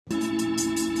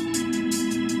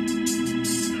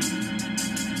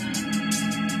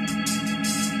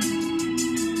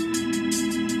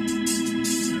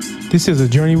This is A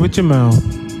Journey with Jamal.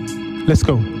 Let's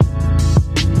go.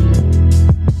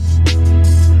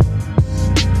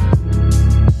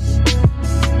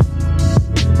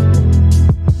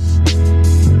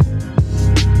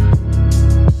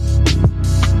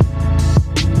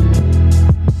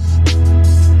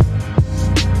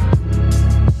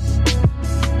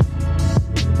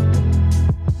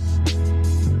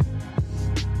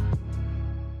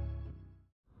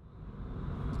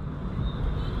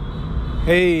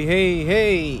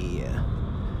 Hey.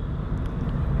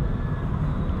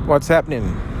 What's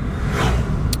happening?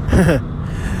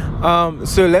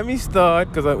 So let me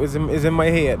start because it's in my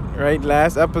head, right?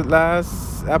 Last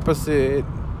episode,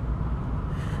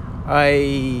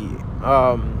 I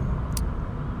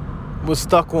was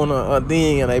stuck on a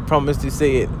thing and I promised to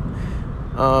say it.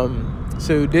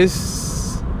 So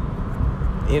this,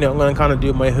 I'm gonna kind of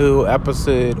do my whole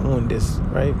episode on this,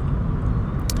 right?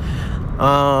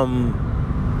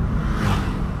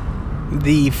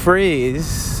 The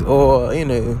phrase, or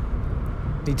the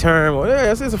term, or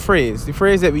it's a phrase. The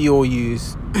phrase that we all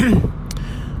use to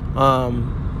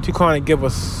kind of give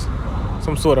us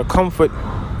some sort of comfort.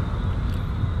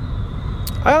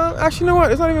 Actually, you know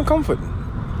what? It's not even comfort.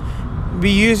 We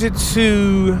use it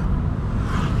to,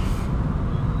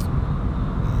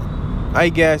 I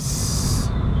guess,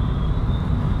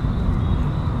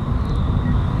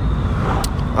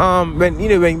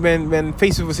 when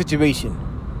faced with a situation.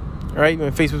 Right,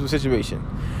 when faced with a situation,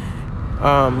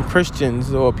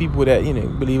 Christians or people that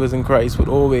believers in Christ would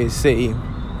always say,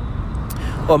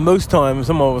 or most times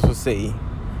some of us would say,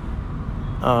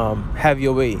 "Have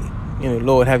your way,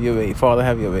 Lord, have your way, Father,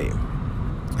 have your way."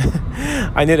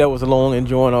 I knew that was a long and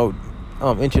drawn out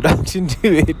introduction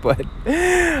to it, but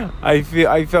I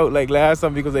felt like last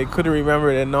time, because I couldn't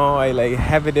remember it, and now I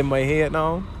have it in my head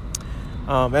now.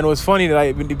 And it was funny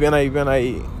that when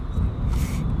I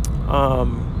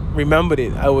remembered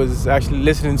it, I was actually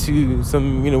listening to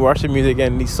some worship music,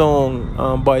 and the song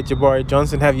by Jabari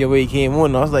Johnson, "Have Your Way," came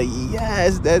on, and I was like,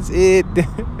 yes, that's it.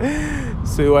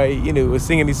 So I was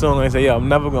singing the song, and I said, I'm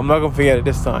not gonna forget it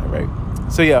this time, right?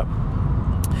 So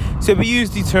so we use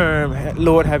the term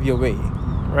 "Lord, have your way,"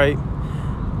 right?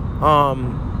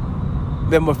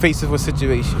 Then we're faced with a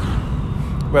situation,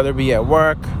 whether it be at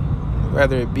work,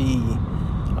 whether it be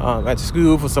at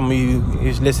school. For some of you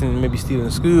who's listening, maybe still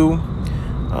in school,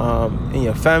 in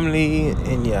your family,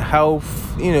 in your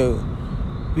health,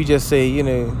 we just say,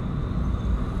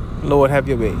 Lord, have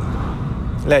your way.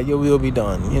 Let your will be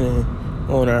done,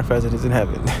 on earth as it is in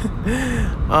heaven.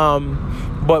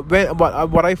 But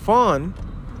what I found,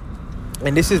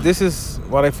 and this is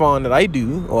what I found that I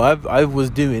do, or I was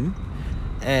doing,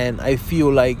 and I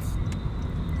feel like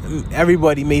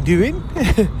everybody may do it,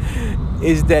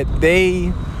 is that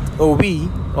they, or we,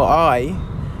 or I,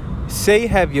 say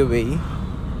have your way,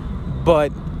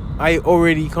 but I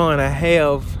already kind of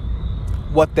have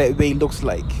what that way looks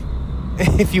like,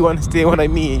 if you understand what I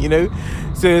mean,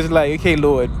 So it's like, okay,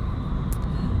 Lord,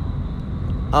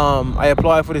 I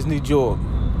applied for this new job.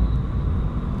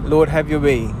 Lord, have your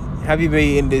way. Have your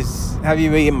way in this. Have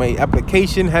your way in my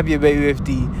application. Have your way with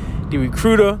the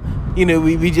recruiter.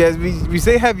 We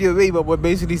say have your way, but we're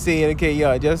basically saying, okay,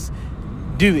 just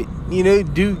do it.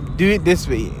 Do it this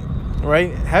way,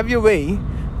 right? Have your way,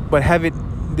 but have it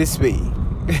this way.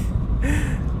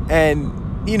 And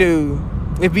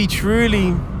if we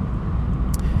truly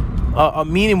are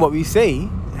meaning what we say,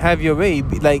 have your way,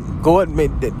 like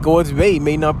God's way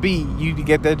may not be you to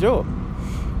get that job.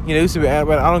 So I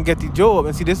don't get the job,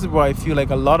 and see, this is where I feel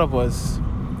like a lot of us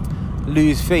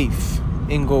lose faith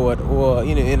in God, or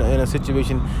in a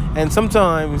situation. And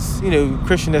sometimes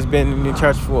Christian has been in the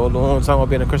church for a long time, or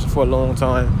been a Christian for a long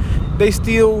time,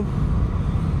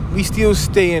 we still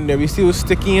stay in there, we still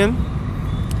stick in,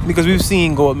 because we've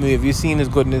seen God move, we've seen His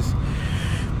goodness,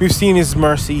 we've seen His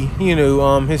mercy.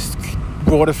 His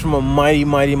brought us from a mighty,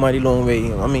 mighty, mighty long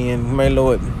way. I mean, my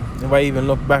Lord, if I even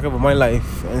look back over my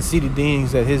life and see the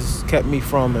things that He's kept me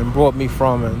from, and brought me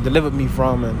from, and delivered me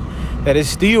from, and that is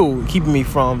still keeping me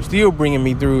from, still bringing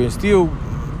me through, and still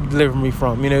delivering me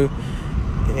from,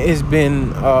 it's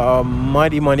been a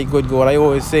mighty, mighty good God. I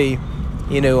always say,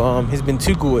 He's been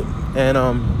too good. And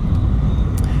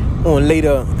on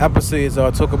later episodes,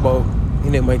 I'll talk about,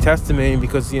 my testimony,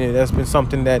 because, that's been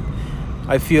something that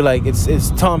I feel like it's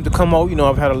time to come out.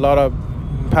 I've had a lot of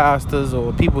pastors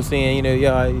or people saying,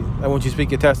 I want you to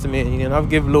speak your testimony, and I've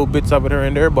given little bits of it here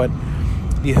and there, but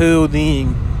the whole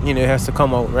thing, has to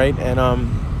come out, right? And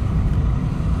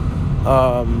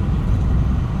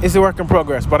it's a work in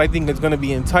progress, but I think it's going to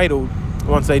be entitled,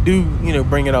 once I do,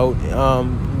 bring it out,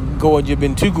 God, you've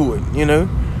been too good,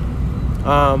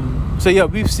 So yeah,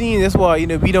 we've seen. That's why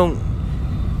we don't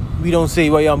say,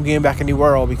 well, yeah, I'm getting back in the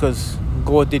world because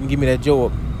God didn't give me that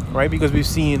job, right? Because we've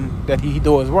seen that He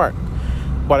does work.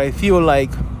 But I feel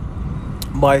like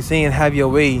by saying have your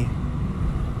way,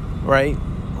 right,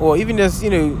 or even just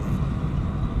well,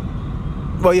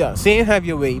 yeah, saying have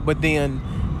your way, but then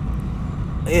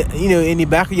in the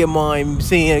back of your mind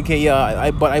saying, okay, yeah,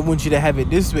 but I want you to have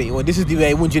it this way, or this is the way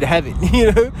I want you to have it,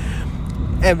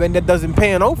 And when that doesn't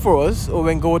pan out for us, or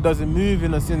when God doesn't move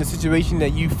in us in the situation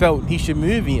that you felt He should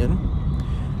move in,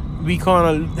 we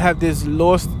kind of have this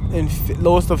loss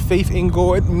of faith in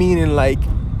God. Meaning, like,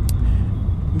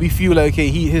 we feel like, okay,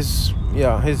 his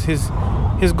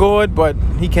God, but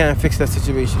He can't fix that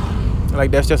situation.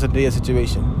 Like, that's just a dead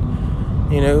situation.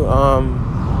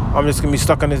 I'm just gonna be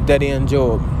stuck on this dead end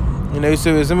job.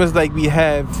 So it's almost like we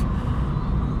have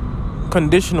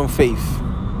conditional faith.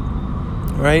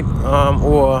 Right?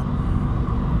 Or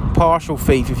partial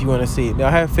faith, if you want to say it. Now,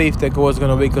 I have faith that God's going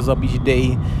to wake us up each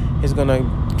day. He's going to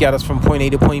get us from point A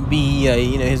to point B.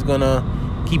 He's going to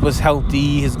keep us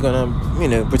healthy. He's going to,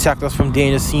 protect us from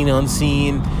danger seen and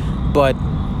unseen. But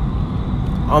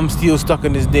I'm still stuck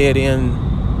in this dead end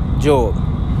job.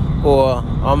 Or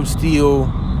I'm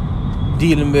still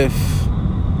dealing with,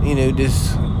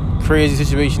 this crazy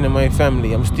situation in my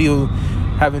family. I'm still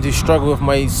having to struggle with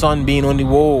my son being on the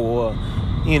wall, or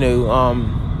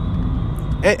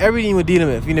everything we're dealing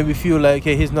with. We feel like,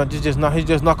 hey, he's just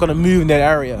not gonna move in that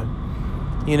area.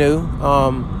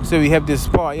 So we have this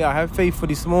part. Yeah, I have faith for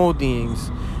these small things,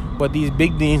 but these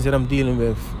big things that I'm dealing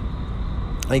with,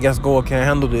 I guess God can't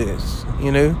handle this.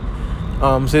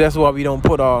 So that's why we don't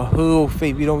put our whole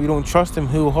faith. We don't trust Him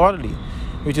wholeheartedly,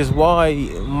 which is why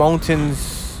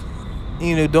mountains,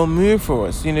 don't move for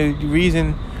us. The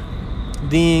reason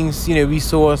things, we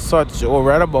saw such, or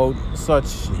read about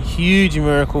such huge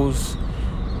miracles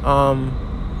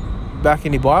back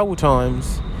in the Bible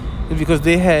times, is because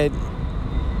they had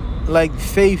like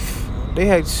faith. They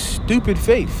had stupid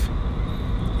faith.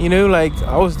 Like,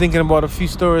 I was thinking about a few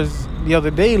stories the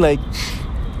other day. Like,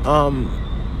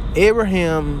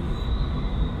 Abraham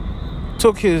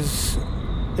took his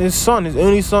son, his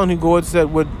only son, who God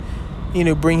said would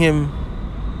bring him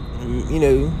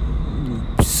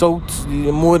salt,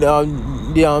 more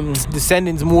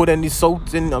descendants more than the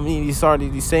salt, and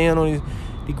the sand, or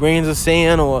the grains of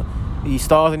sand, or the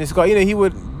stars in the sky. He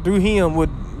would, through him,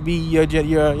 would be your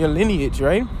lineage,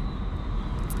 right,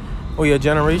 or your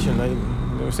generation. I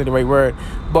never say the right word,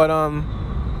 but and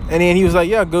then he was like,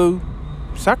 yeah, go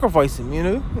sacrifice him,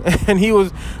 and he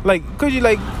was like, could you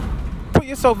put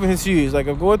yourself in his shoes? Like,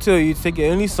 if God tell you to take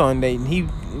your only son that He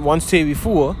once told you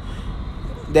before,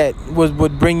 that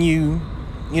would bring you,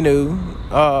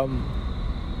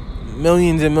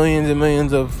 millions and millions and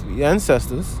millions of your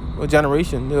ancestors or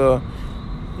generation. Why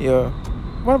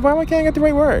can't I get the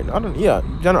right word? I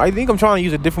think I'm trying to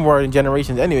use a different word in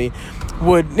generations. Anyway,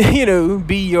 would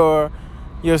be your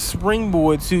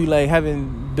springboard to like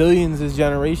having billions of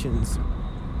generations.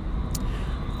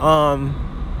 Not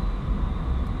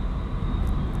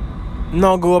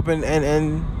go up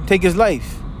and take his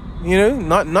life.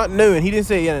 Not knowing. He didn't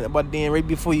say, yeah, but then right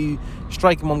before you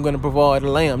strike him, I'm going to provide a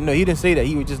lamb. No, he didn't say that.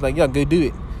 He was just like, yeah, go do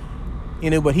it.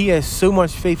 But he has so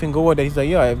much faith in God that he's like,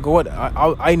 yeah, if God,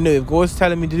 I know if God's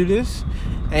telling me to do this,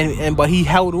 but he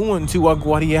held on to what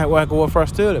God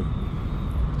first told him.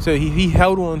 So he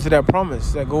held on to that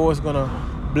promise that God was going to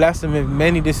bless him with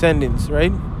many descendants,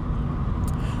 right?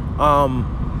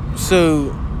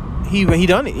 So he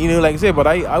done it, like I said. But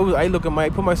I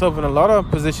put myself in a lot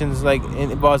of positions, like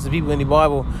about the people in the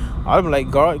Bible. I'd be like,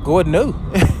 God, no.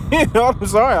 I'm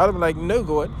sorry. I'd be like, no,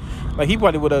 God. Like, he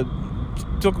probably would have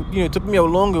took me out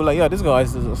longer. Like, yeah, this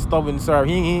guy's a stubborn, sorry.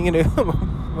 He ain't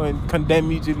gonna condemn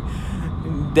me to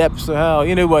depths of hell,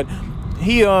 But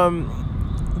he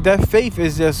that faith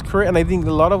is just correct, and I think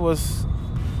a lot of us,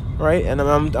 right? And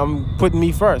I'm putting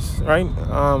me first, right?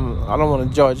 I don't want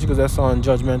to judge, because that sounds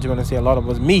judgmental when I say a lot of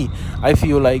us. Me, I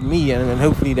feel like me, and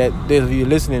hopefully that those of you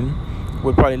listening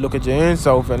would probably look at your own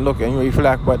self and look and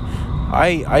reflect. But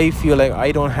I feel like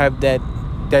I don't have that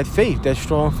faith, that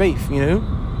strong faith,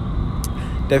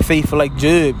 that faith for like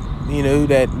Job,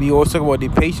 that we always talk about the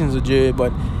patience of Job,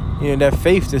 but that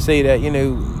faith to say that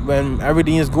when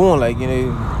everything is going, like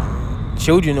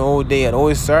children all day and all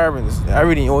his servants,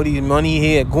 everything, all these money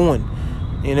he had going,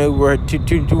 where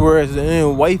whereas the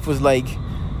wife was like,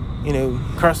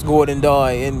 curse God and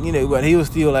die, and but he was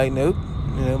still like, nope,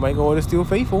 my God is still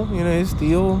faithful, he's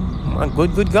still a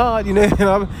good God, and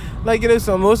I'm like,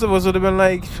 so most of us would have been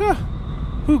like,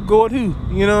 who God, who,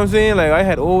 what I'm saying? Like, I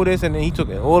had all this, and then he took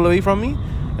it all away from me,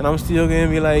 and I'm still gonna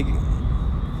be like,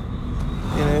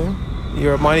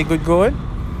 You're a mighty good God.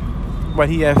 But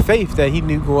he had faith that he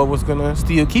knew God was gonna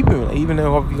still keep him. Like, even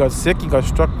though he got sick, he got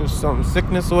struck with some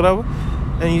sickness or whatever,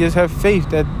 and he just had faith,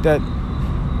 that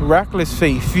reckless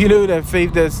faith, that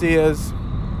faith that says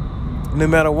no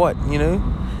matter what, I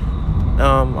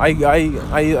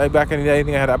back in the day, I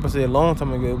think I had an episode a long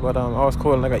time ago, but I was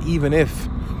calling like a even if,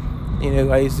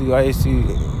 I used to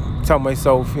tell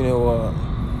myself,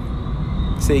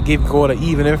 say give God an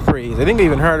even if phrase. I think I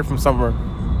even heard it from somewhere.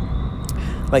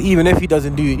 Like, even if he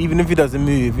doesn't do it, even if he doesn't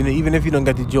move, even if you don't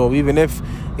get the job, even if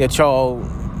your child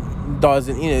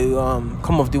doesn't,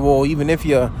 come off the wall, even if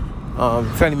your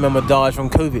family member dies from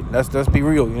COVID, let's be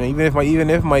real, even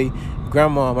if my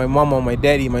grandma, my mama, my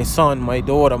daddy, my son, my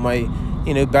daughter, my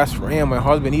best friend, my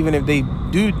husband, even if they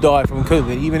do die from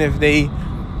COVID, even if they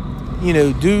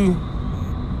do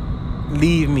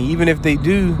leave me, even if they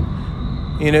do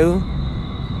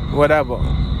whatever,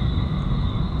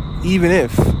 even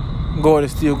if God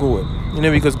is still good,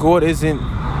 because God isn't,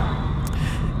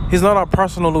 he's not our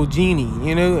personal little genie,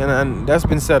 and that's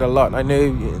been said a lot. I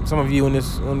know some of you on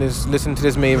this listen to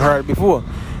this may have heard it before.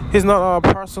 He's not our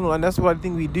personal, and that's what I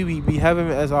think we do. We have him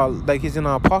as our, like, he's in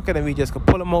our pocket, and we just can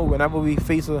pull him out whenever we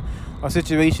face a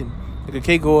situation. Like,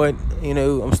 okay, God,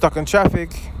 I'm stuck in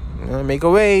traffic. Make a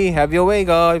way, have your way,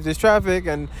 God. If there's traffic,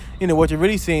 and what you're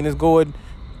really saying is, God,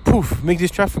 poof, make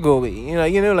this traffic go away.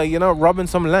 Like you're not robbing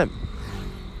some lamp.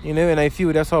 And I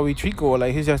feel that's how we treat God.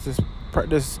 Like, he's just this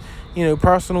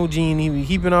personal genie we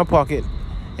keep in our pocket,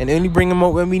 and only bring him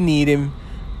out when we need him.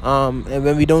 And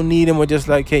when we don't need him, we're just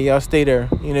like, hey, y'all stay there,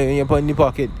 and you put in your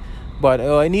pocket. But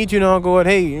I need you now, God.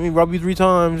 Hey, let me rub you 3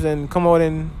 times and come out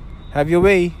and have your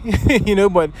way.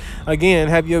 But again,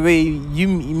 have your way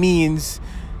means,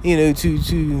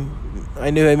 to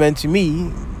I know it meant to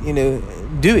me,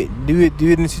 do it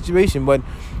in the situation. But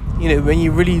when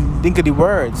you really think of the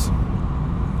words,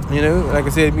 like I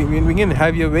said in the beginning,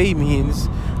 have your way means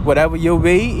whatever your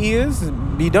way is,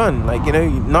 be done. Like,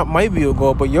 not my will,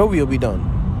 God, but your will be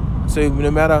done. So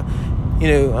no matter,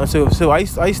 so I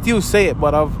still say it,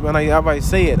 but whenever I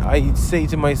say it, I say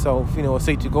to myself, or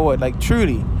say to God, like,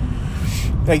 truly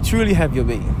have your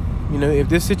way. If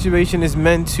this situation is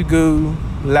meant to go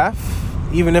left,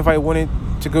 even if I want it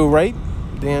to go right,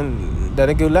 then let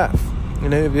it go left.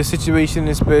 If this situation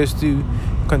is supposed to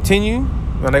continue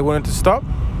and I want it to stop,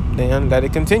 then let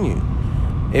it continue.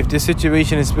 If this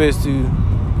situation is supposed to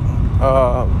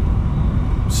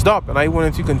stop and I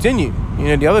want it to continue,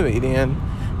 the other way, then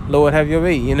Lord, have your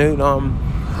way,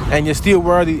 and you're still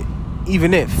worthy,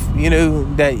 even if,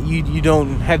 that you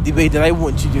don't have the way that I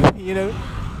want you to,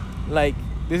 like,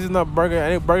 this is not Burger. I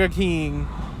know Burger King,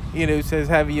 says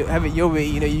have it your way.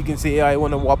 You can say, I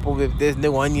want a Whopper if there's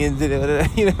no onions,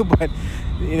 but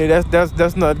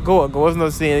that's not God. God's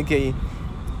not saying, okay,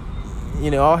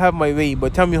 I'll have my way,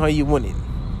 but tell me how you want it.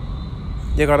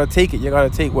 You gotta take it. You gotta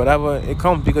take whatever it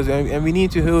comes, because and we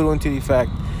need to hold on to the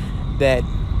fact that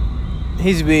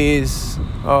his ways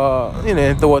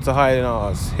and thoughts are higher than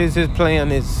ours. His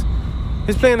plan is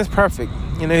perfect.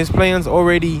 His plan's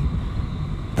already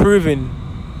proven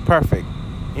perfect.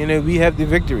 We have the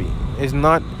victory. He's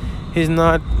not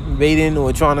waiting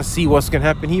or trying to see what's gonna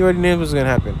happen. He already knows what's gonna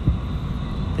happen.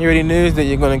 He already knows that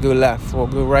you're gonna go left or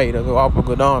go right or go up or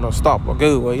go down or stop or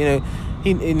go, or he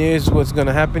knows what's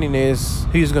gonna happen. He knows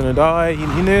who's gonna die.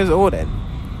 He knows all that.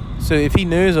 So if he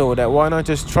knows all that, why not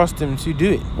just trust him to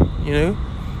do it?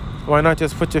 Why not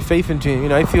just put your faith into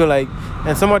him? I feel like,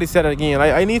 and somebody said it again,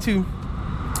 I need to,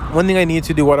 one thing I need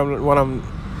to do, I'm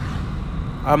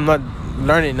not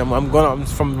learning,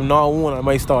 from now on, I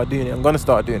might start doing it. I'm gonna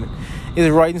start doing it. Is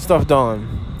writing stuff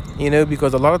down.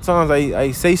 Because a lot of times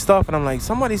I say stuff and I'm like,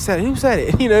 somebody said it. Who said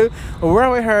it? Or where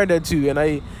have I heard that too? And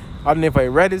I don't know if I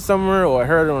read it somewhere or I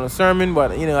heard it on a sermon,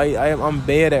 but I'm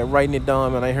bad at writing it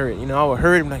down. And I heard it. I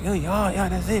heard it, I'm like, oh yeah,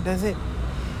 that's it.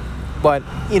 But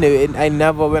I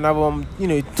never, whenever I'm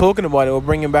talking about it or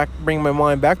bring my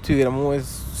mind back to it, I'm always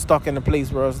stuck in a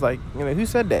place where I was like, who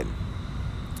said that?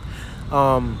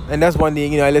 And that's one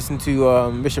thing, I listen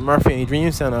to Bishop Murphy and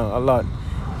Dream Center a lot,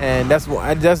 and that's what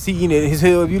I just see.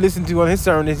 If you listen to one of his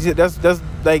sermons, that's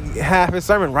like half his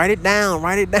sermon. Write it down.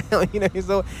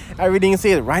 So everything he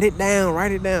says, write it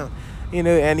down.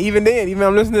 And even then, even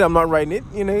I'm listening, I'm not writing it.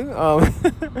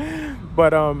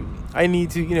 But I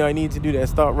need to do that.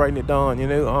 Start writing it down.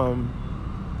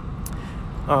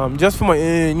 Just for my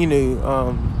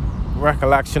own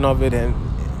recollection of it, and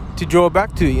to draw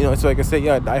back to it, so I can say,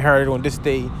 yeah, I heard it on this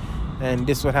day, and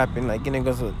this what happened, like,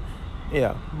 because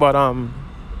yeah. But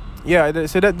yeah.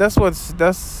 So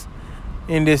that's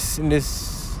in this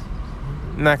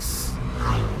next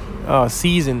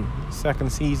season,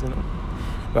 second season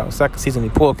well, second season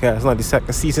of the podcast, not the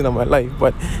second season of my life,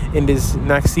 but in this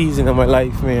next season of my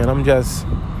life, man, I'm just,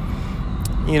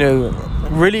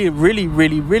 really, really,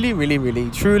 really, really, really, really,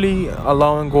 truly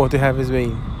allowing God to have his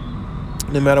way,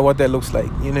 no matter what that looks like,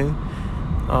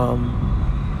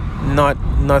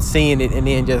 not saying it and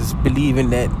then just believing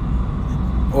that,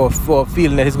 or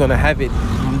feeling that he's gonna have it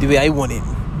the way I want it,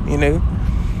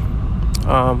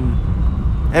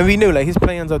 and we know, like, his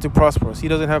plans are to prosper us. He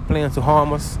doesn't have plans to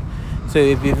harm us. So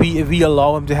if we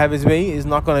allow him to have his way, it's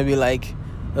not gonna be like,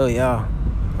 oh yeah,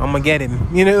 I'm gonna get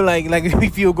him, like if we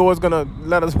feel God's gonna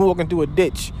let us walk into a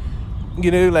ditch,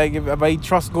 like if I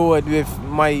trust God with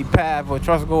my path, or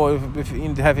trust God with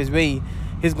him to have his way,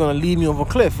 he's gonna lead me over a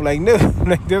cliff. Like, no,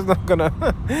 like, there's not gonna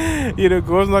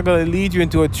God's not gonna lead you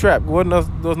into a trap.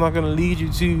 God's not gonna lead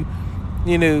you to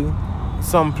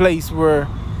some place where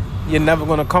you're never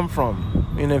gonna come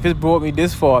from. If he's brought me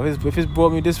this far, if he's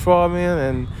brought me this far, man,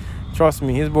 and trust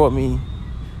me, he's brought me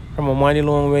from a mighty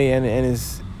long way, and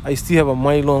I still have a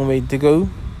mighty long way to go.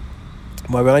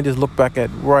 But when I just look back at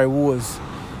where I was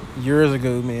years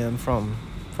ago, man, from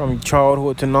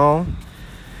childhood to now,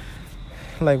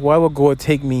 like, why would God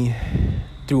take me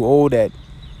through all that,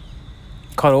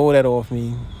 cut all that off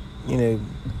me,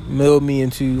 mold me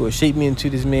into, or shape me into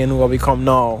this man who I become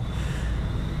now,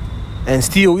 and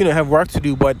still, have work to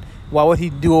do? But why would he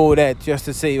do all that just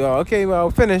to say, well, okay,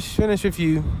 well, finish with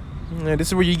you. This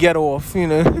is where you get off,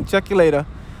 check you later.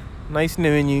 Nice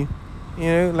knowing you.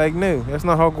 Like, no, that's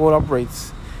not how God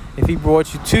operates. If he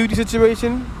brought you to the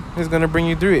situation, he's going to bring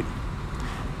you through it.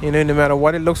 No matter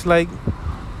what it looks like,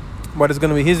 but it's going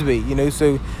to be his way,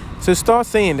 So start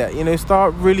saying that,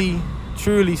 start really,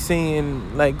 truly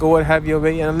saying, like, God, have your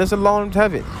way, and let's allow him to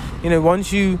have it.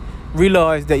 Once you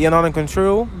realize that you're not in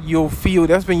control,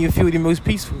 that's when you feel the most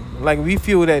peaceful. Like, we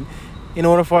feel that in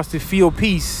order for us to feel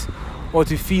peace, or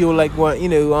to feel like what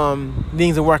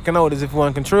things are working out, as if we're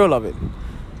in control of it,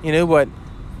 but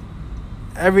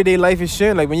everyday life is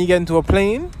showing, like, when you get into a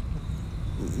plane,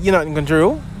 you're not in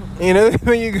control.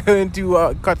 When you go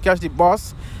into catch the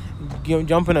bus,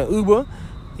 jump in an Uber,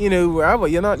 wherever,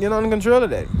 you're not in control of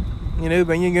that. When you're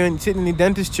going sit in the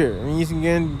dentist chair, when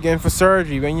you're going for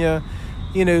surgery, when you're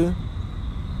getting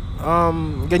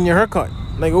your haircut,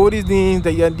 like, all these things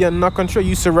that you're not control,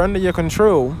 you surrender your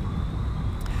control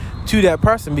to that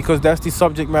person, because that's the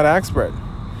subject matter expert.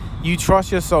 You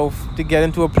trust yourself to get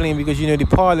into a plane because the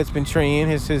pilot's been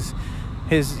trained. He's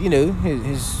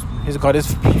got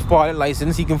his pilot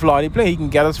license. He can fly the plane. He can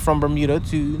get us from Bermuda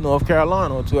to North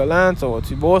Carolina, or to Atlanta, or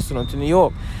to Boston, or to New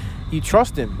York. You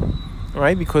trust him,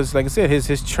 right? Because, like I said,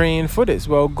 he's trained for this.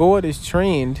 Well, God is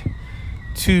trained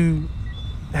to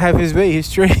have his way.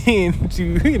 He's trained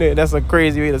to, that's a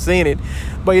crazy way of saying it,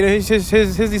 but he's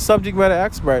the subject matter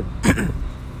expert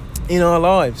in our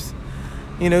lives,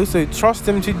 so trust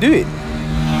him to do it,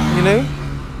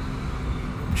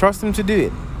 trust him to do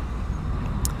it.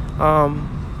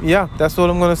 Yeah, that's all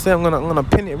I'm gonna say. I'm gonna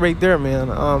pin it right there, man,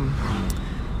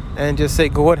 and just say,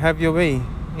 God, have your way,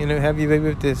 have your way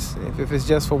with this. If it's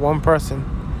just for one person,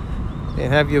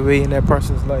 then have your way in that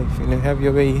person's life, have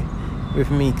your way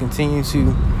with me. Continue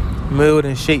to mold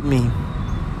and shape me,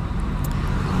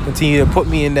 continue to put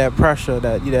me in that pressure,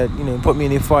 that put me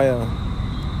in the fire,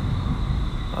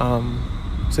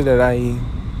 so that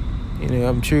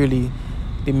I'm truly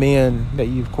the man that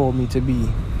you've called me to be.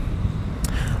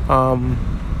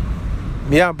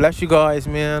 Yeah, bless you guys,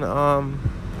 man. I'm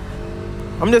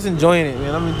just enjoying it,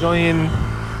 man. I'm enjoying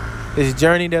this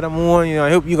journey that I'm on. I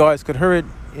hope you guys could hear it.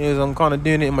 I'm kind of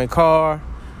doing it in my car,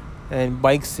 and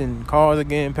bikes and cars are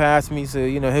getting past me. So,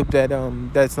 I hope that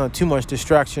that's not too much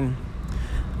distraction.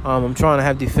 I'm trying to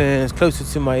have the fan as closer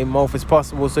to my mouth as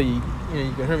possible, so you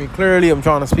can hear me clearly. I'm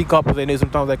trying to speak up, because I know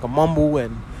sometimes I can mumble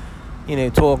and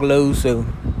talk low. So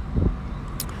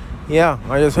yeah,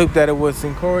 I just hope that it was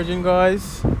encouraging,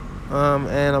 guys.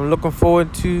 And I'm looking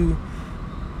forward to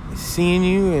seeing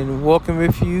you and walking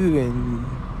with you and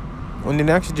on the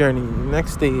next journey, the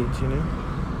next stage,